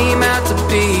came out to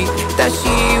be that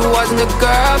she wasn't the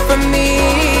girl for me.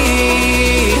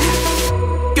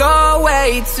 You're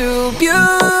way too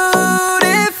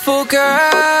beautiful,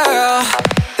 girl.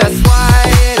 That's why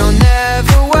it'll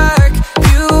never work.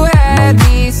 You had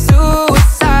me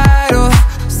suicidal,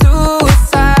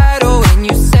 suicidal. When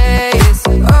you say it's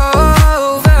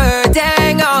over,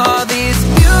 dang, all these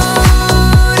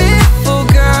beautiful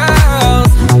girls,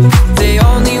 they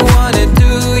only wanna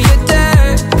do you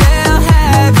dirt. They'll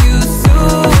have you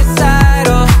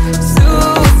suicidal,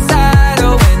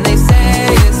 suicidal. When they say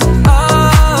it's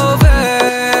over.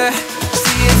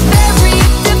 See, it's very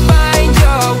divine,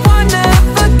 you're one of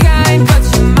a kind, but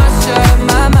you must shut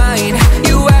my mind.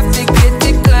 You have to get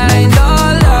declined, oh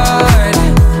Lord.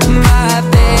 My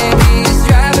baby's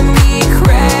driving me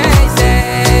crazy.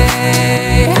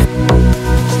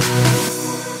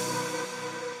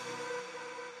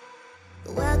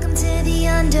 Welcome to the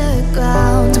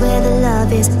underground, where the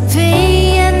love is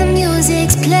free and the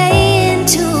music's playing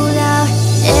too loud.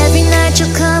 Every night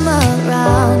you'll come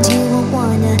around, you won't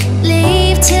wanna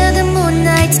leave till the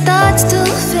moonlight starts to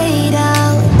fade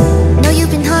out. Know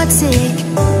you've been heartsick,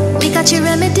 we got your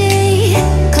remedy.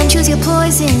 Come choose your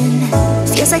poison,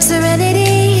 feels like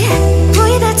serenity. Pour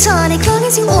you that tonic, long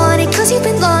as you want it, cause you've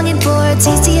been longing for a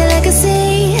taste of your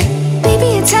legacy.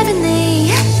 Baby, it's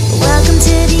heavenly. Welcome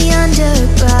to the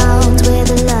underground, where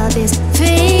the love is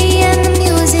free and the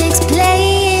music's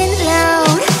playing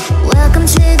loud. Welcome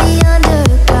to the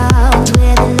underground,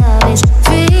 where the love is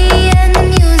free and the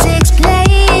music's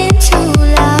playing too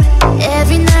loud.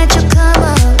 Every night you come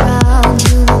around,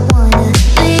 you won't wanna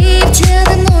leave till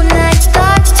the moonlight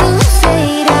starts to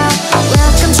fade out.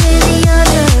 Welcome to the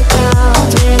underground,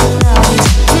 where the love is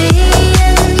free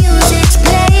and the music's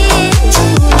playing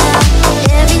too loud.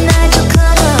 Every night you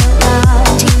come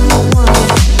around, you won't wanna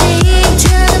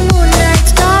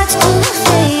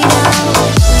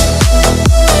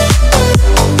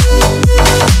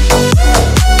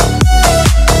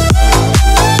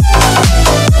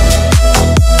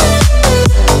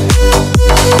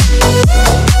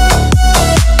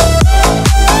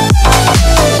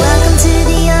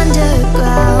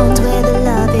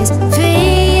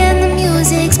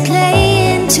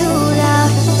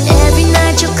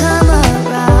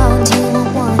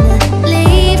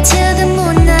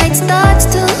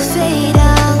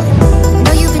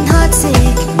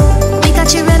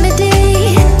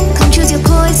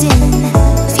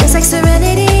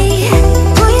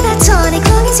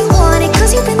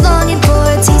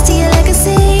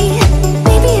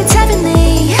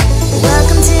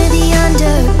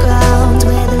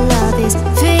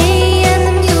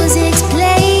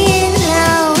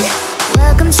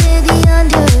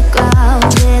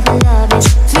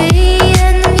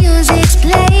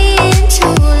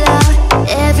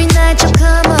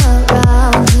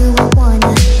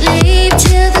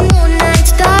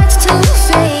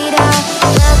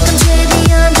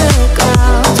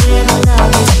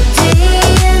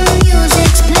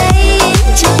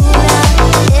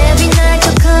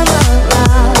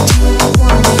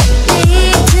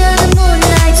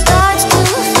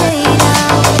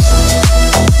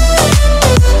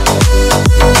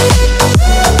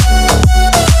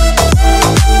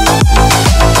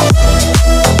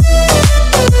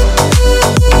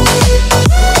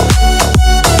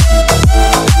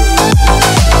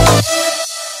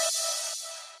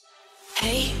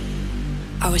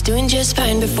was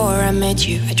fine before I met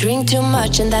you. I drink too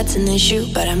much and that's an issue,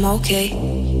 but I'm okay.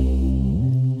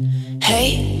 Hey,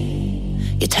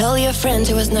 you tell your friends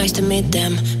it was nice to meet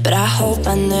them, but I hope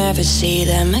I never see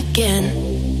them again.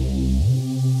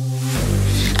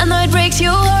 I know it breaks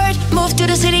your heart. Moved to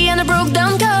the city and I broke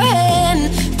down car.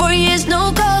 And 4 years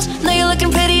no calls. Now you're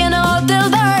looking pretty in a hotel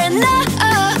bar. And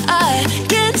I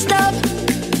can't stop.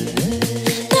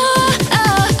 No,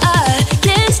 I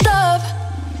can't stop.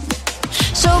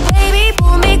 So baby,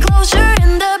 pull me closer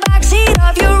in the backseat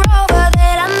of your Robbe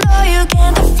that I know you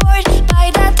can't afford.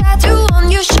 Buy that tattoo on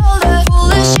your shoulder. Pull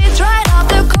the sheets right off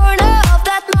the corner of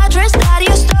that mattress that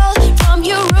you stole from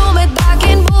your roommate back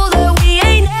in Boulder. We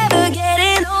ain't ever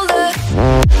getting older.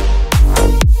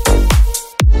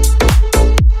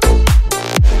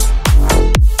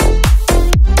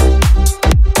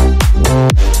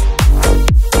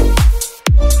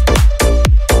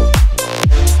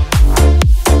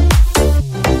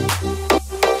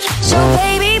 So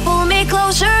baby, pull me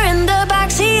closer in the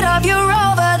backseat of your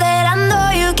Robbe that I know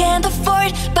you can't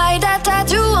afford. Buy that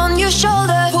tattoo on your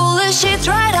shoulder. Pull the sheets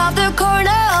right off the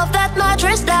corner of that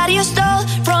mattress that you stole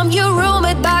from your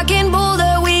roommate back in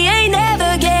Boulder. We ain't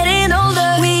ever getting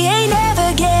older. We ain't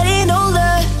ever getting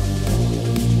older.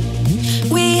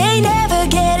 We ain't ever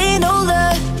getting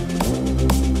older.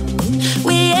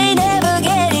 We ain't ever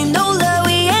getting older.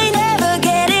 We ain't ever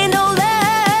getting older.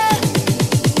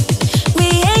 We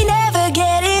ain't ever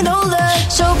getting older.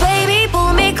 So baby,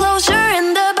 pull me closer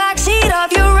in the backseat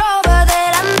of your Robbe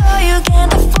that I know you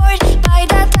can't afford. Buy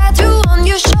that tattoo on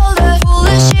your shoulder. Pull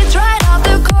the sheets right off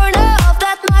the corner of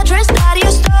that mattress that you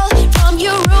stole from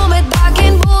your roommate back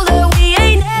in Boulder. We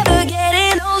ain't ever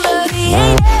getting older. We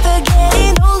ain't ever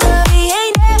getting older. We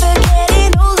ain't ever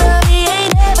getting older. We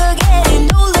ain't ever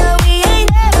getting older. We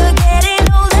ain't ever getting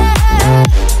older.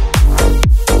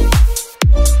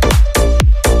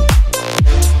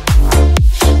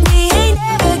 We ain't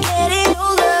ever getting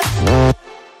older.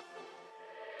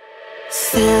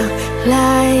 Felt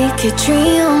like a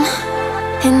dream,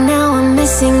 and now I'm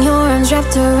missing your arms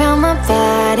wrapped around my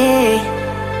body.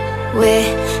 Where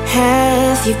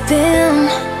have you been?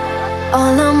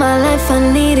 All of my life I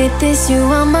needed this, you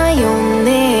are my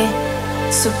only.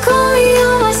 So call me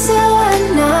on my cell at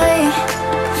night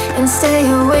and stay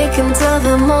awake until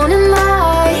the morning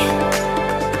light.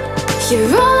 You're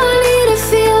all I need to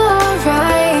feel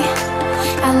alright.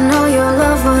 I know your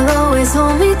love will always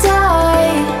hold me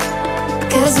tight.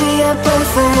 Cause we are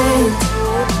perfect,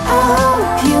 I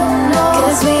hope you know.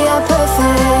 Cause we are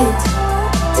perfect,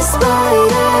 despite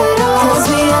it all. Cause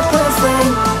we are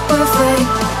perfect, perfect,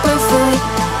 perfect,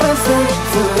 perfect.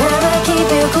 Forever keep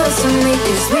you close to me.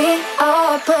 Cause we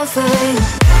are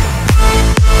perfect.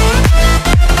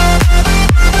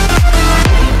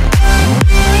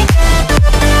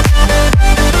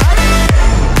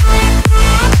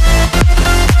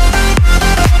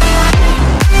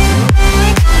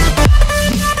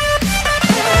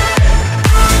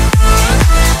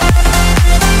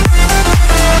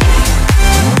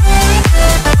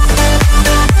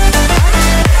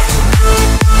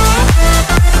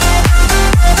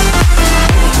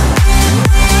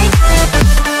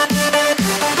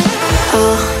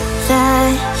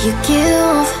 You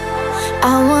give,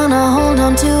 I wanna hold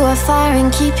on to a fire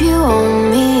and keep you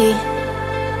on me.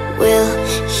 Will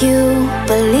you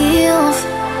believe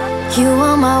you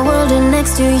are my world and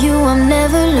next to you I'm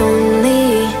never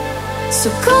lonely? So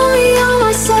call me on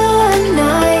my cell at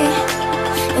night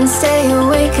and stay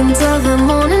awake until the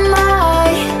morning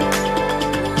light.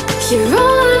 You're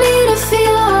all I need to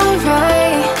feel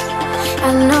alright. I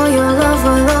know your love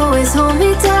will always hold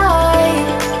me tight.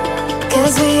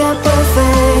 Cause we are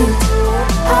perfect,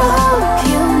 I hope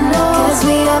you know. Cause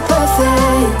we are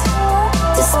perfect,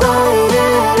 despite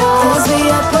it all. Cause we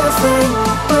are perfect,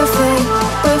 perfect,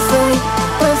 perfect,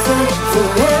 perfect.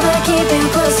 Forever keep you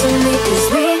close to me. Cause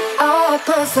we are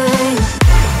perfect.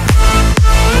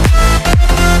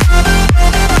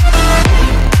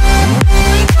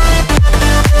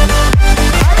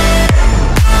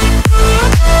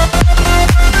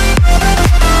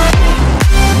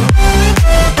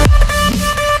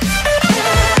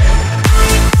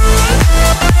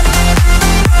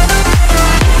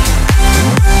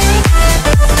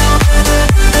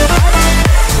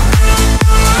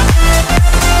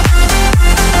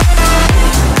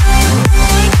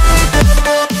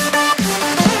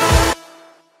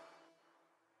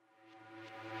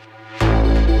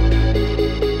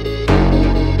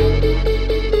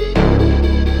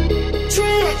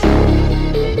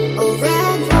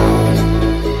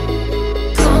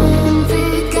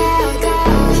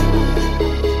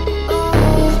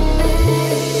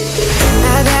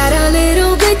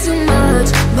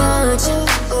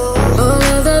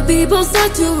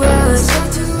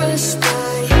 start to rush by.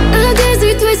 A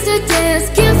dizzy twisted dance,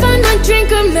 can't find my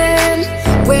drink or man.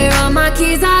 Where are my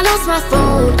keys? I lost my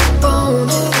phone.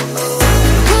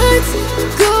 What's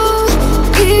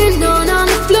going on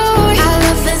the floor? I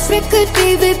love this record,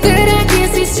 baby, but I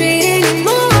can't see straight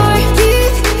anymore.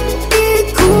 Keep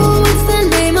it cool, what's the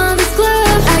name of this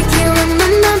club? I can't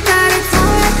remember, but it's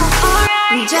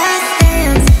alright. Just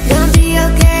dance, gonna be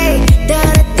okay.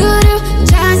 Da-da-do-do,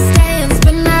 just dance,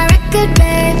 spin my record,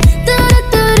 babe.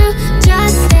 Da-da-do-do,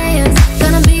 just dance,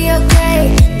 gonna be okay.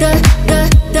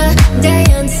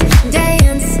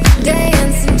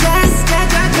 Dance, just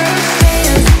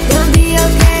dance, gonna be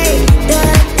okay.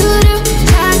 Da-da-do-do,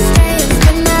 just dance,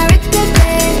 spin my record,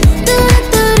 babe.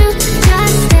 Da-da-do-do,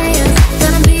 just dance,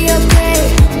 gonna be okay.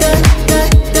 Dance,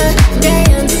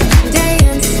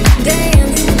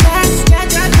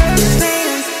 just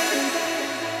dance.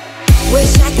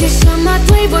 Wish I could show my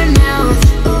playboy mouth.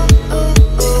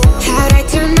 How'd I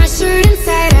turn my shirt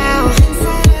inside out?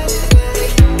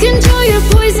 Control your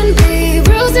poison, babe.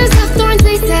 Roses have thorns,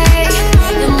 they say.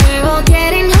 And we're all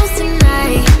getting lost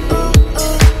tonight.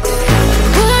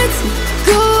 What's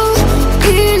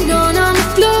going on the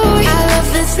floor? I love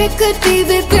this record,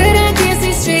 baby, but I can't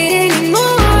see straight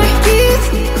anymore. Keep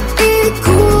it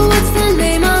cool, what's the